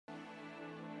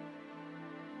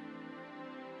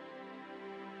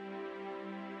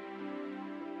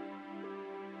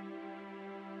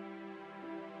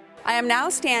I am now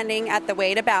standing at the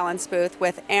Way to Balance booth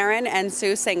with Aaron and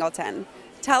Sue Singleton.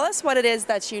 Tell us what it is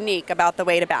that's unique about the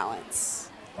Way to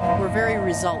Balance. We're very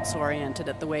results oriented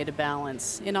at the Way to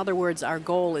Balance. In other words, our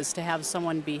goal is to have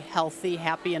someone be healthy,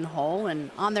 happy, and whole, and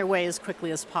on their way as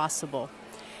quickly as possible.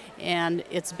 And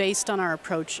it's based on our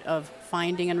approach of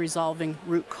finding and resolving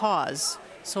root cause.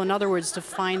 So in other words, to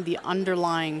find the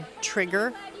underlying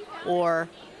trigger or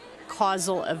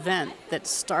causal event that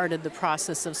started the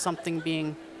process of something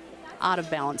being out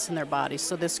of balance in their body.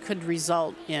 So this could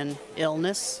result in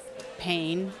illness,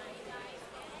 pain,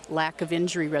 lack of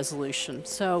injury resolution.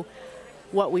 So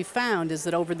what we found is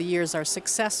that over the years, our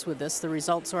success with this, the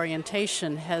results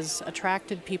orientation, has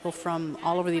attracted people from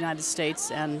all over the United States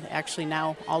and actually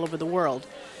now all over the world.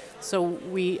 So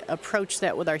we approach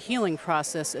that with our healing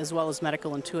process as well as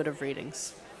medical intuitive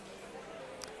readings.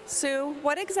 Sue,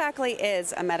 what exactly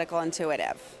is a medical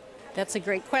intuitive? That's a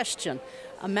great question.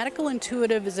 A medical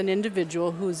intuitive is an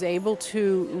individual who is able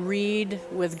to read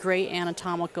with great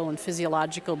anatomical and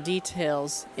physiological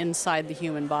details inside the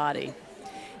human body.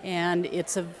 And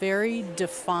it's a very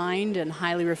defined and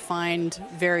highly refined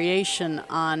variation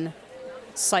on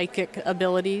psychic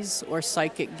abilities or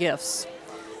psychic gifts.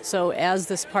 So as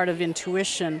this part of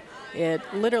intuition, it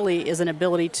literally is an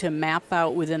ability to map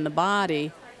out within the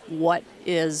body what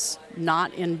is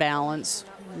not in balance,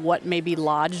 what may be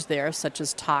lodged there, such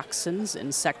as toxins,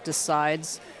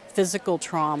 insecticides, physical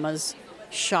traumas,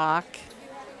 shock,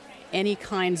 any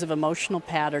kinds of emotional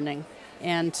patterning,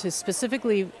 and to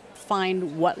specifically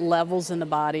find what levels in the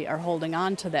body are holding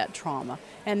on to that trauma,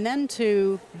 and then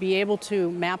to be able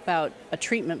to map out a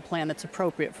treatment plan that's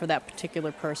appropriate for that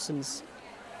particular person's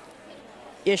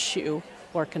issue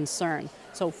or concern.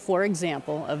 So for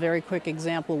example, a very quick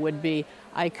example would be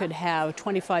I could have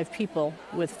 25 people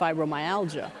with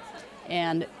fibromyalgia,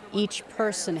 and each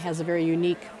person has a very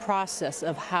unique process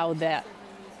of how that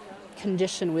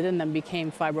condition within them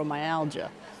became fibromyalgia.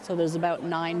 So there's about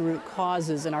 9 root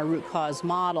causes in our root cause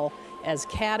model as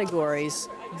categories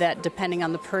that, depending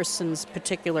on the person's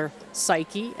particular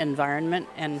psyche, environment,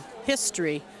 and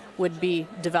history, would be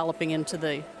developing into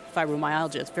the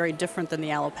fibromyalgia. It's very different than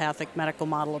the allopathic medical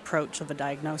model approach of a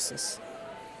diagnosis.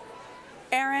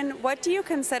 Aaron, what do you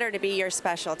consider to be your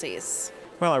specialties?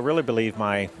 Well, I really believe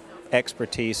my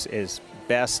expertise is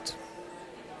best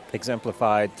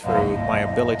exemplified through my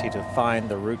ability to find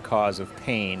the root cause of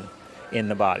pain in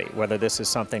the body, whether this is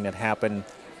something that happened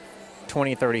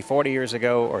 20, 30, 40 years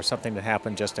ago or something that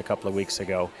happened just a couple of weeks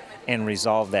ago, and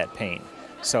resolve that pain.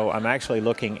 So I'm actually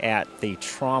looking at the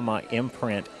trauma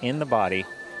imprint in the body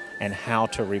and how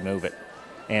to remove it.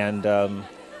 And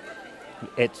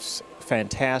it's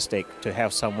fantastic to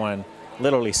have someone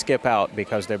literally skip out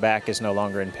because their back is no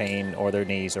longer in pain or their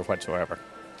knees or whatsoever.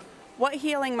 What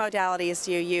healing modalities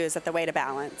do you use at the Way to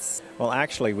Balance? Well,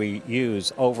 actually, we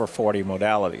use over 40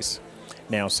 modalities.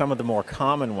 Now, some of the more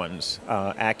common ones,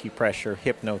 acupressure,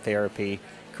 hypnotherapy,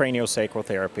 craniosacral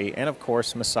therapy, and of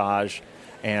course massage,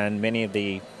 and many of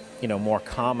the more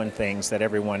common things that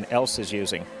everyone else is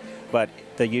using. But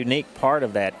the unique part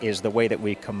of that is the way that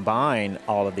we combine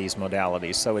all of these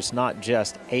modalities. So it's not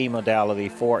just a modality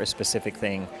for a specific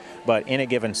thing, but in a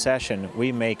given session,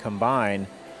 we may combine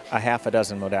a half a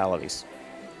dozen modalities.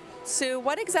 Sue,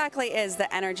 what exactly is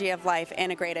the Energy of Life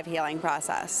integrative healing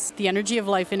process? The Energy of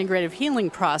Life integrative healing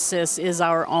process is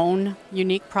our own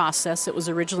unique process. It was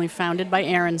originally founded by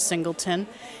Aaron Singleton,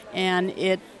 and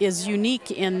it is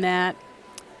unique in that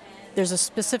there's a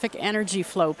specific energy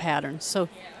flow pattern. So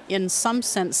in some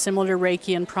sense, similar to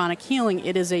Reiki and pranic healing,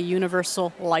 it is a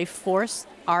universal life force,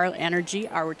 our energy,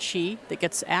 our chi, that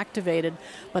gets activated.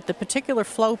 But the particular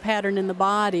flow pattern in the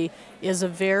body is a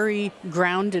very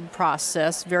grounded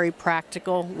process, very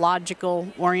practical, logical,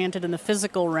 oriented in the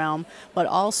physical realm, but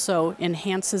also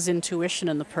enhances intuition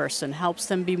in the person, helps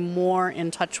them be more in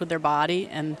touch with their body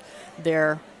and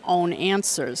their own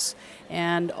answers.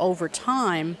 And over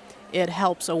time, it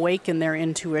helps awaken their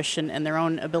intuition and their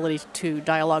own ability to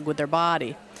dialogue with their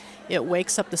body. It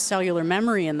wakes up the cellular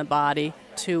memory in the body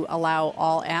to allow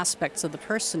all aspects of the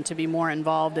person to be more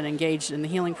involved and engaged in the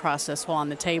healing process while on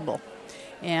the table.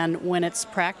 And when it's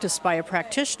practiced by a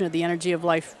practitioner, the Energy of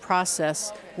Life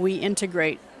process, we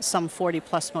integrate some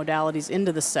 40-plus modalities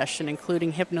into the session,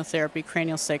 including hypnotherapy,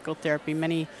 craniosacral therapy,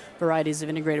 many varieties of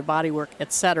integrated bodywork,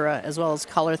 etc., as well as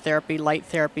color therapy, light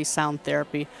therapy, sound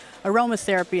therapy,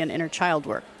 aromatherapy, and inner child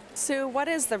work. Sue, what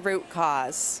is the root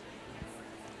cause?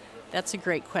 That's a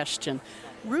great question.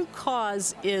 Root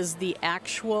cause is the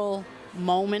actual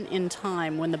moment in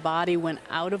time when the body went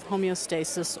out of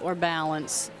homeostasis or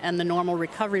balance and the normal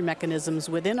recovery mechanisms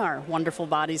within our wonderful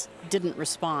bodies didn't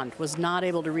respond, was not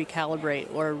able to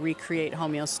recalibrate or recreate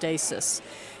homeostasis.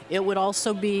 It would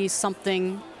also be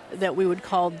something that we would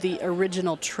call the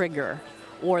original trigger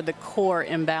or the core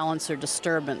imbalance or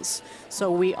disturbance.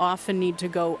 So we often need to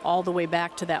go all the way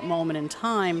back to that moment in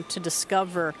time to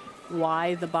discover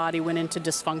why the body went into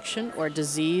dysfunction or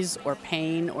disease or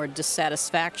pain or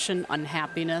dissatisfaction,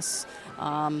 unhappiness,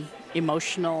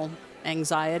 emotional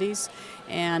anxieties.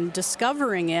 And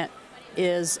discovering it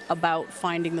is about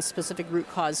finding the specific root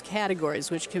cause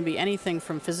categories, which can be anything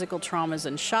from physical traumas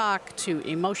and shock to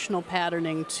emotional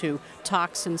patterning to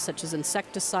toxins such as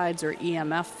insecticides or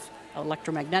EMF,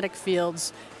 electromagnetic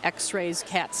fields, x-rays,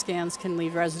 CAT scans can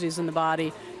leave residues in the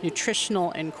body,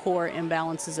 nutritional and core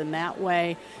imbalances in that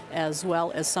way, as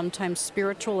well as sometimes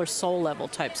spiritual or soul level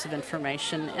types of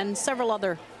information, and several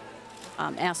other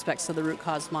aspects of the root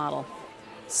cause model.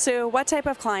 Sue, what type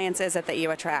of clients is it that you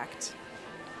attract?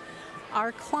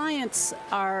 Our clients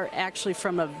are actually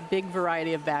from a big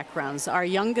variety of backgrounds. Our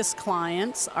youngest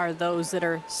clients are those that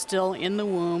are still in the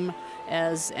womb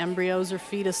as embryos or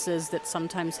fetuses that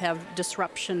sometimes have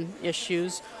disruption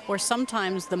issues, or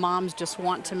sometimes the moms just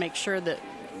want to make sure that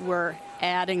we're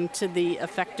adding to the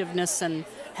effectiveness and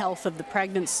health of the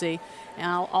pregnancy, and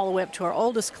all the way up to our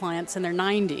oldest clients in their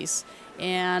 90s,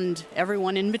 and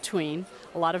everyone in between,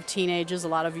 a lot of teenagers, a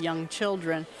lot of young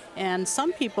children. And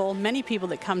some people, many people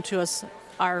that come to us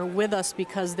are with us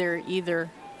because they're either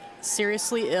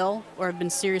seriously ill or have been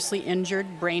seriously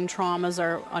injured. Brain traumas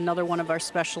are another one of our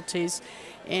specialties,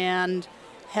 and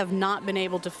have not been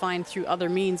able to find through other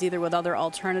means, either with other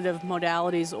alternative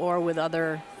modalities or with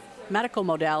other medical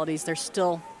modalities, they're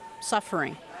still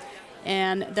suffering.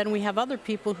 And then we have other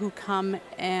people who come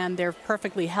and they're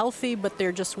perfectly healthy, but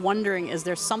they're just wondering, is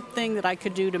there something that I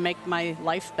could do to make my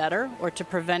life better or to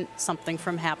prevent something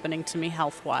from happening to me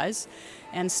health-wise?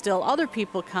 And still other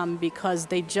people come because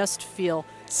they just feel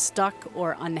stuck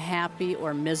or unhappy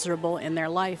or miserable in their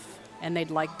life, and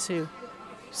they'd like to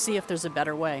see if there's a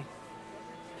better way.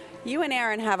 You and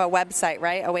Aaron have a website,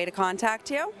 right? A way to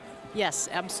contact you? Yes,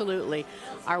 absolutely.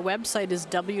 Our website is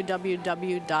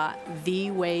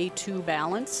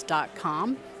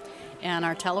www.thewaytobalance.com, and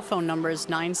our telephone number is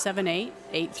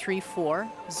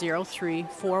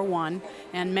 978-834-0341.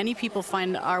 And many people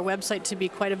find our website to be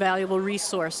quite a valuable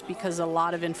resource because a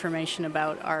lot of information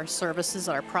about our services,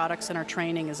 our products, and our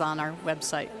training is on our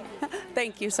website.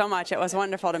 Thank you so much. It was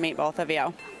wonderful to meet both of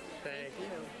you.